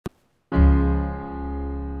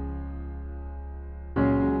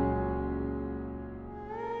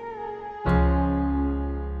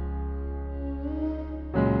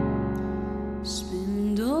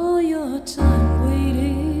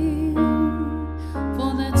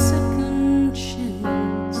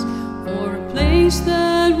place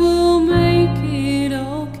that will make it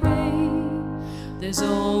okay. There's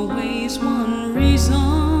always one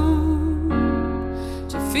reason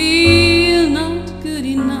to feel not good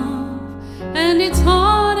enough, and it's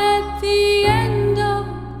hard at the end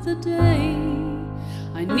of the day.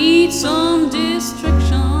 I need some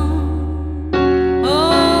distraction,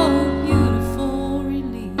 oh beautiful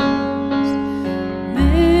release.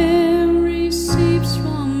 Memory seeps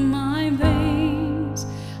from my veins.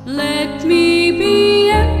 Let me be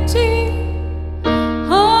empty,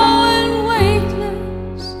 oh and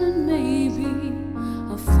weightless, and maybe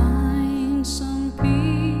I'll find some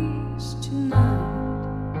peace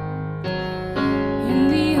tonight in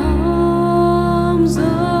the arms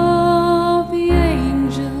of the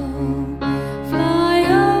angel. Fly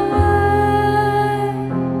away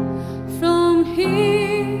from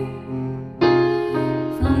here,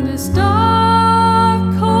 from this dark,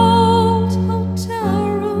 cold hotel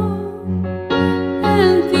room,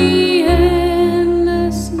 and the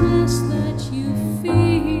endlessness that you feel.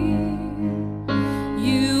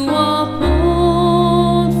 You are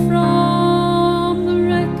pulled from the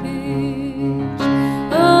wreckage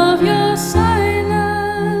of your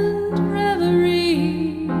silent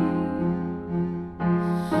reverie.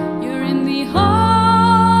 You're in the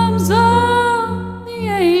arms of the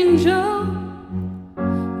angel.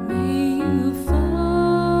 May you find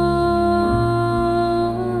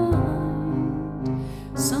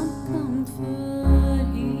some comfort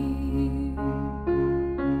here.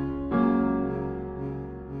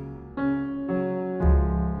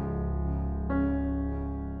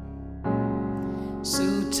 So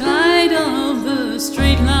tired of the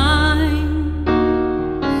straight line,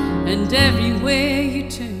 and everywhere you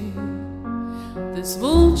turn, there's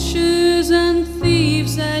vultures and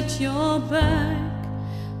thieves at your back.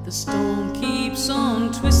 The storm keeps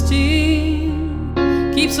on twisting,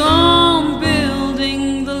 keeps on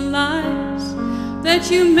building the lies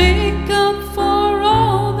that you make up for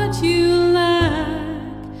all that you lack.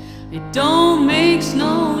 It don't make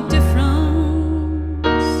no